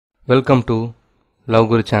Welcome to Love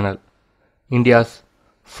Guru channel, India's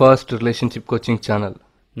first relationship coaching channel.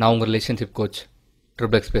 நான் உங்கள் relationship coach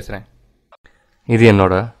ட்ரிபிள்எக்ஸ் பேசுகிறேன். இது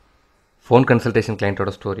என்னோட ஃபோன் கன்சல்டேஷன்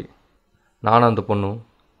கிளைண்ட்டோட ஸ்டோரி. நானும் அந்த பொண்ணும்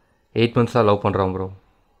 8 monthஸாக லவ் பண்ணுறோம் ப்ரோ.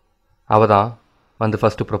 அவள் தான் வந்து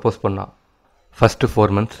ஃபஸ்ட்டு ப்ரப்போஸ் பண்ணான். ஃபஸ்ட்டு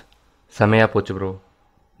 4 months செமையாக போச்சு ப்ரோ.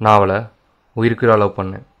 நான் அவளை உயிருக்குறா லவ்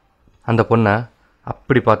பண்ணேன். அந்த பொண்ணை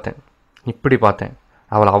அப்படி பார்த்தேன், இப்படி பார்த்தேன்.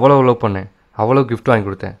 அவளை அவ்வளோ லவ் பண்ணேன், அவ்வளோ கிஃப்ட் வாங்கி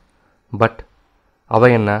கொடுத்தேன். பட்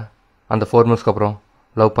அவள் என்ன அந்த 4 monthsக்கு அப்புறம்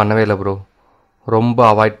லவ் பண்ணவே இல்லை ப்ரோ. ரொம்ப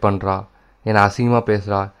அவாய்ட் பண்ணுறா, என்னை அசிங்கமாக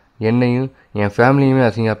பேசுகிறா, என்னையும் என் ஃபேமிலியுமே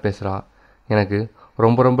அசிங்கமாக பேசுகிறா. எனக்கு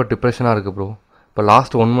ரொம்ப டிப்ரெஷனாக இருக்குது ப்ரோ. இப்போ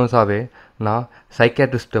லாஸ்ட் 1 monthஸாகவே நான்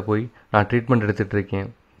சைக்கியாட்ரிஸ்ட்டை போய் நான் ட்ரீட்மெண்ட் எடுத்துகிட்டு இருக்கேன்.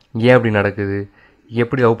 ஏன் அப்படி நடக்குது,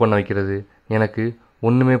 எப்படி லவ் பண்ண வைக்கிறது, எனக்கு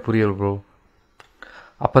ஒன்றுமே புரியல ப்ரோ.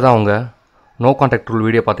 அப்போ தான் அவங்க நோ கான்டாக்ட் ரூல்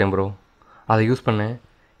வீடியோ பார்த்தேன் ப்ரோ. அதை யூஸ் பண்ணேன்,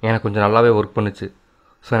 எனக்கு கொஞ்சம் நல்லாவே ஒர்க் பண்ணுச்சு.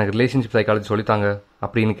 ஸோ எனக்கு ரிலேஷன்ஷிப் சைக்காலஜி சொல்லித்தாங்க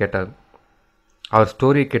அப்படின்னு கேட்டார். அவர்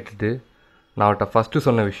ஸ்டோரியை கேட்டுட்டு நான் அவர்கிட்ட ஃபஸ்ட்டு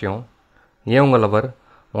சொன்ன விஷயம், ஏன் உங்கள் லவர்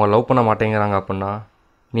உங்களை லவ் பண்ண மாட்டேங்கிறாங்க அப்படின்னா,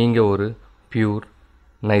 நீங்கள் ஒரு பியூர்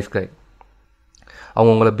நைஸ் கை.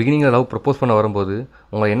 அவங்க உங்களை பிகினிங்கில் லவ் ப்ரப்போஸ் பண்ண வரும்போது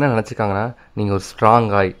உங்களை என்ன நினச்சிக்காங்கன்னா, நீங்கள் ஒரு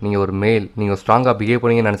ஸ்ட்ராங் ஆய், நீங்கள் ஒரு மேல், நீங்கள் ஒரு ஸ்ட்ராங்காக பிஹேவ்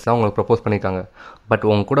பண்ணிங்கன்னு நினச்சி தான் உங்களுக்கு ப்ரப்போஸ் பண்ணியிருக்காங்க. பட்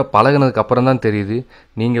உங்க கூட பழகினதுக்கு அப்புறம் தான் தெரியுது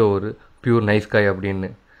நீங்கள் ஒரு பியூர் நைஸ் கை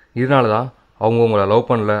அப்படின்னு. இதனால தான் அவங்க உங்களை லவ்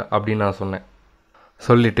பண்ணல அப்படின்னு நான் சொன்னேன்.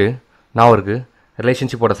 சொல்லிவிட்டு நான் அவருக்கு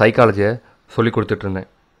ரிலேஷன்ஷிப்போட சைக்காலஜியை சொல்லி கொடுத்துட்ருந்தேன்.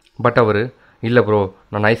 பட் அவர் இல்லை ப்ரோ,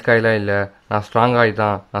 நான் நைஸ் காயெலாம் இல்லை, நான் ஸ்ட்ராங்காக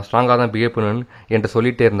தான் பிஹேவ் பண்ணுவேன்னு என்கிட்ட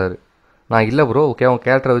சொல்லிகிட்டே இருந்தார். நான் இல்லை ப்ரோ, ஓகே அவங்க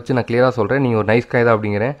கேரக்டரை வச்சு நான் கிளியராக சொல்கிறேன், நீங்கள் ஒரு நைஸ் காய் தான்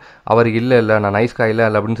அப்படிங்கிறேன். அவர் இல்லை நான் நைஸ் காய் இல்லை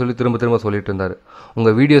அப்படின்னு சொல்லி திரும்ப சொல்லிட்டு இருந்தார்.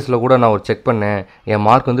 உங்கள் வீடியோஸில் கூட நான் ஒரு செக் பண்ணேன், என்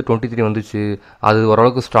மார்க் வந்து 23 வந்துச்சு, அது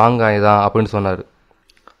ஓரளவுக்கு ஸ்ட்ராங் ஆகி தான் அப்படின்னு சொன்னார்.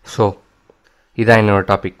 ஸோ இதான் என்னோடய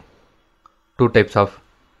topic, 2 types of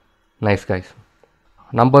nice guys.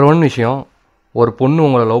 Number 1 விஷயம், ஒரு பொண்ணு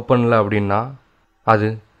உங்களை லவ் பண்ணல அப்படின்னா அது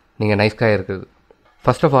நீங்கள் நைஸ் காயாக இருக்குது.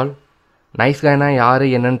 ஃபர்ஸ்ட் ஆஃப் ஆல், நைஸ் காய்னா யார்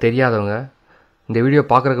என்னன்னு தெரியாதவங்க இந்த வீடியோ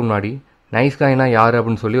பார்க்குறதுக்கு முன்னாடி நைஸ் காய்னா யார்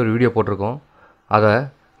அப்படின்னு சொல்லி ஒரு வீடியோ போட்டிருக்கோம். அதை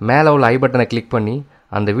மேலே உள்ள ஐ பட்டனை கிளிக் பண்ணி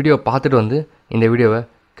அந்த வீடியோவை பார்த்துட்டு வந்து இந்த வீடியோவை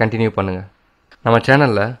கண்டினியூ பண்ணுங்கள். நம்ம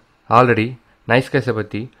சேனலில் ஆல்ரெடி நைஸ் காய்ஸை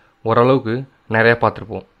பற்றி ஓரளவுக்கு நிறையா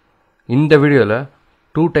பார்த்துருப்போம். இந்த வீடியோவில்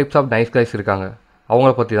 2 types ஆஃப் நைஸ் காய்ஸ் இருக்காங்க,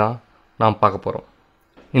 அவங்கள பற்றி தான் நாம் பார்க்க போகிறோம்.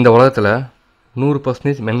 இந்த உலகத்தில்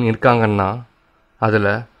 100% மென் இருக்காங்கன்னா அதில்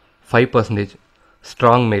 5%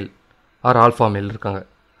 ஸ்ட்ராங் மேல் ஆர் ஆல்ஃபா மேல் இருக்காங்க,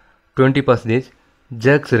 20%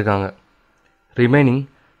 ஜர்க்ஸ் இருக்காங்க, ரிமைனிங்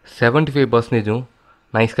 75%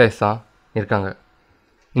 நைஸ் காய்ஸ் தான் இருக்காங்க.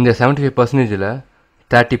 இந்த 75%ல்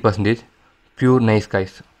 30% பியூர் நைஸ்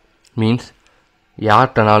காய்ஸ். மீன்ஸ்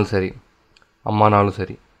யார்கிட்டனாலும் சரி, அம்மானாலும்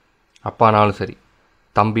சரி, அப்பானாலும் சரி,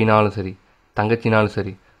 தம்பினாலும் சரி, தங்கச்சினாலும்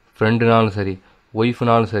சரி, ஃப்ரெண்டுனாலும் சரி,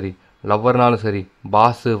 ஒய்ஃப்னாலும் சரி, லவ்வர்னாலும் சரி,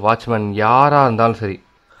 பாஸு, வாட்ச்மேன், யாராக இருந்தாலும் சரி,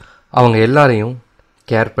 அவங்க எல்லாரையும்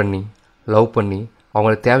கேர் பண்ணி லவ் பண்ணி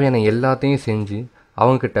அவங்களுக்கு தேவையான எல்லாத்தையும் செஞ்சு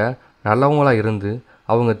அவங்கக்கிட்ட நல்லவங்களாக இருந்து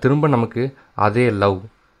அவங்க திரும்ப நமக்கு அதே லவ்,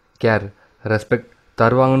 கேர், ரெஸ்பெக்ட்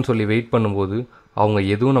தருவாங்கன்னு சொல்லி வெயிட் பண்ணும்போது அவங்க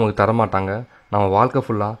எதுவும் நமக்கு தரமாட்டாங்க. நம்ம வாழ்க்கை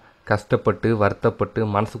ஃபுல்லாக கஷ்டப்பட்டு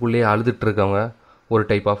வருத்தப்பட்டு மனசுக்குள்ளேயே அழுதுட்டுருக்கவங்க ஒரு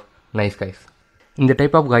டைப் ஆஃப் நைஸ் காய்ஸ். இந்த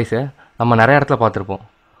டைப் ஆஃப் காய்ஸை நம்ம நிறைய இடத்துல பார்த்துருப்போம்.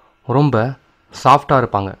 ரொம்ப சாஃப்டாக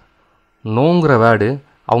இருப்பாங்க, நோங்கிற வேர்டு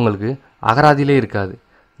அவங்களுக்கு அகராதியிலே இருக்காது.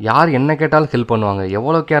 யார் என்ன கேட்டாலும் ஹெல்ப் பண்ணுவாங்க,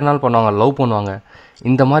 எவ்வளோ கேர்னாலும் பண்ணுவாங்க, லவ் பண்ணுவாங்க.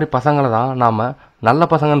 இந்த மாதிரி பசங்களை தான் நாம் நல்ல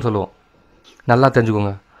பசங்கன்னு சொல்லுவோம். நல்லா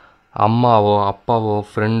தெரிஞ்சுக்கோங்க, அம்மாவோ அப்பாவோ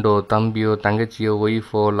ஃப்ரெண்டோ தம்பியோ தங்கச்சியோ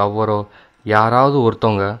ஒய்ஃபோ லவ்வரோ யாராவது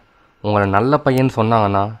ஒருத்தவங்க உங்களை நல்ல பையன்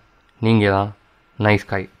சொன்னாங்கன்னா நீங்கள் தான் நைஸ்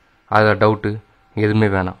காய், அதில் டவுட்டு எதுவுமே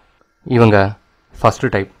வேணாம். இவங்க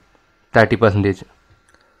first type 30%.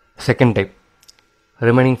 Second type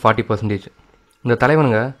remaining 40%. இந்த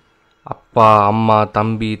தலைவனுங்க அப்பா அம்மா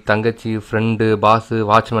தம்பி தங்கச்சி ஃப்ரெண்டு பாஸு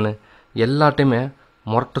வாட்ச்மேனு எல்லாட்டையுமே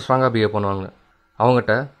மொரட்டு ஸ்ட்ராங்காக பிஹேவ் பண்ணுவாங்க.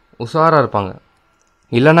 அவங்ககிட்ட உஷாராக இருப்பாங்க,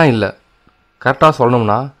 இல்லைனா இல்லை, கரெக்டாக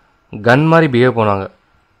சொல்லணும்னா கன் மாதிரி பிஹேவ் பண்ணுவாங்க.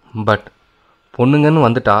 பட் பொண்ணுங்கன்னு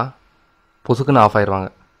வந்துட்டா பொசுக்குன்னு ஆஃப் ஆயிடுவாங்க.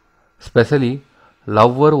 ஸ்பெஷலி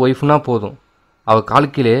லவ்வர் ஒய்ஃப்னா போதும், அவள்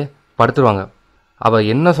காலுக்கீழே படுத்துருவாங்க. அவள்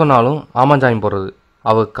என்ன சொன்னாலும் ஆமாஞ்சாயம் போடுறது,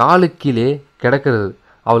 அவள் காலுக்கீழே கிடக்கிறது,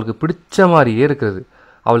 அவளுக்கு பிடிச்ச மாதிரியே இருக்கிறது,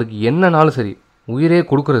 அவளுக்கு என்னன்னாலும் சரி உயிரே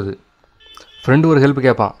கொடுக்குறது. ஃப்ரெண்டு ஒரு ஹெல்ப்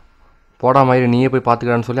கேட்பான், போடா மாதிரி நீயே போய்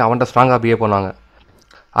பார்த்துக்கிறான்னு சொல்லி அவன்கிட்ட ஸ்ட்ராங்காக பிஹேவ் பண்ணுவாங்க.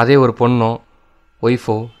 அதே ஒரு பொண்ணோ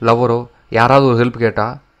ஒய்ஃபோ லவ்வரோ யாராவது ஒரு ஹெல்ப்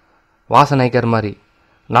கேட்டால் வாசனை ஐக்கிற மாதிரி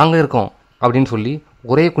நாங்கள் இருக்கோம் அப்படின்னு சொல்லி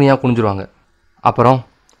ஒரே குனியாக குனிஞ்சிருவாங்க. அப்புறம்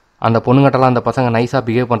அந்த பொண்ணுங்கட்டெல்லாம் அந்த பசங்க நைஸாக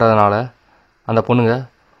பிஹேவ் பண்ணுறதுனால அந்த பொண்ணுங்க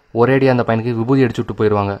ஒரேடியாக அந்த பையனுக்கு விபூதி அடிச்சு விட்டு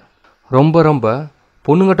போயிடுவாங்க. ரொம்ப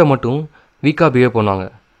பொண்ணுங்கிட்ட மட்டும் வீக்காக பிஹேவ் பண்ணுவாங்க.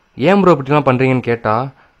 ஏன் ப்ரோ இப்படிலாம் பண்ணுறீங்கன்னு கேட்டால்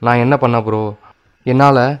நான் என்ன பண்ண ப்ரோ,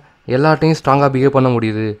 என்னால் எல்லாட்டையும் ஸ்ட்ராங்காக பிஹேவ் பண்ண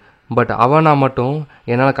முடியுது, பட் அவனா மட்டும்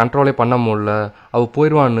என்னால் கண்ட்ரோலே பண்ண முடியல, அவள்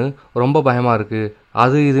போயிடுவான்னு ரொம்ப பயமாக இருக்குது,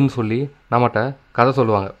 அது இதுன்னு சொல்லி நம்மகிட்ட கதை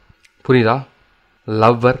சொல்லுவாங்க. புரியுதா?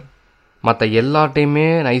 லவ்வர் மற்ற எல்லாட்டையுமே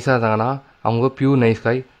நைஸாக இருந்தாங்கன்னா அவங்க பியூர் நைஸ்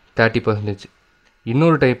காய் 30%.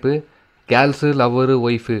 இன்னொரு டைப்பு கேர்ள்ஸு, லவ்வரு,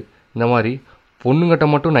 ஒய்ஃபு இந்த மாதிரி பொண்ணுங்கிட்ட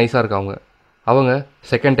மட்டும் நைஸாக இருக்காங்க, அவங்க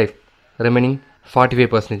செகண்ட் டைப், ரிமைனிங்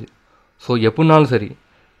 45%. ஸோ எப்படினாலும் சரி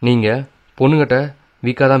நீங்கள் பொண்ணுங்கிட்ட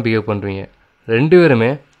வீக்காக தான் பிஹேவ் பண்ணுறீங்க, 2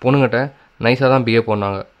 பேருமே பொண்ணுங்கிட்ட நைஸாக தான் பிஹேவ்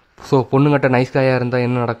பண்ணாங்க. ஸோ பொண்ணுங்கிட்ட நைஸ் காயாக இருந்தால்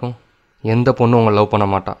என்ன நடக்கும்? எந்த பொண்ணும் உங்களை லவ் பண்ண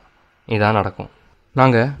மாட்டான், இதான் நடக்கும்.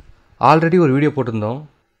 நாங்கள் ஆல்ரெடி ஒரு வீடியோ போட்டிருந்தோம்,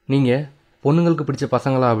 நீங்கள் பொண்ணுங்களுக்கு பிடிச்ச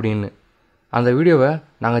பசங்களா அப்படின்னு. அந்த வீடியோவை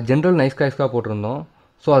நாங்கள் ஜென்ரல் நைஸ் காய்ஸ்க்காக போட்டிருந்தோம்.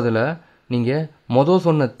 ஸோ அதில் நீங்கள்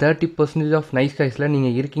சொன்ன 30% ஆஃப் நைஸ் காய்ஸில்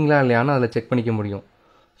நீங்கள் இருக்கீங்களா இல்லையான்னு அதில் செக் பண்ணிக்க முடியும்.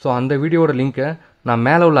 ஸோ அந்த வீடியோட லிங்க்கை நான்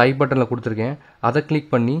மேலே உள்ள ஐ பட்டனில் கொடுத்துருக்கேன், அதை கிளிக்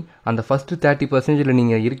பண்ணி அந்த ஃபஸ்ட்டு 30%ல்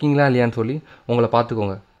நீங்கள் இருக்கீங்களா இல்லையான்னு சொல்லி உங்களை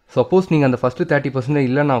பார்த்துக்கோங்க. சப்போஸ் நீங்கள் அந்த ஃபஸ்ட்டு 30%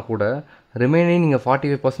 இல்லைனா கூட ரிமைனிங் நீங்கள்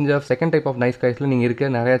 45% of second type of nice காய்ஸில் நீங்கள் இருக்க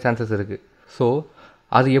நிறையா சான்சஸ் இருக்குது. ஸோ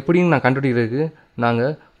அது எப்படின்னு நான் கண்டுபிடிக்கிறதுக்கு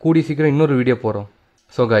நாங்கள் கூடிய சீக்கிரம் இன்னொரு வீடியோ போகிறோம்.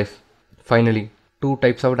 So guys, finally 2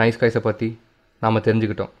 types of nice காய்ஸை பற்றி நாம்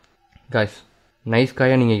தெரிஞ்சுக்கிட்டோம். காய்ஸ், நைஸ்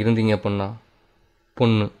காயாக நீங்கள் இருந்தீங்க அப்படின்னா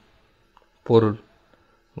பொண்ணு, பொருள்,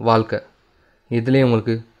 வாழ்க்கை இதுலேயே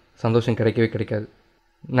உங்களுக்கு சந்தோஷம் கிடைக்கவே கிடைக்காது.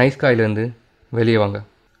 நைஸ் காயிலேருந்து வெளியே வாங்க,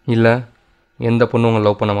 இல்லை எந்த பொண்ணும் உங்களை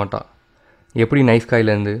லவ் பண்ண மாட்டா. எப்படி நைஸ்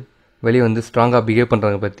காயிலேருந்து வெளியே வந்து ஸ்ட்ராங்காக பிஹேவ்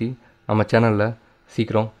பண்ணுறத பற்றி நம்ம சேனலில்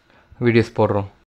சீக்கிரம் வீடியோஸ் போடுறோம்.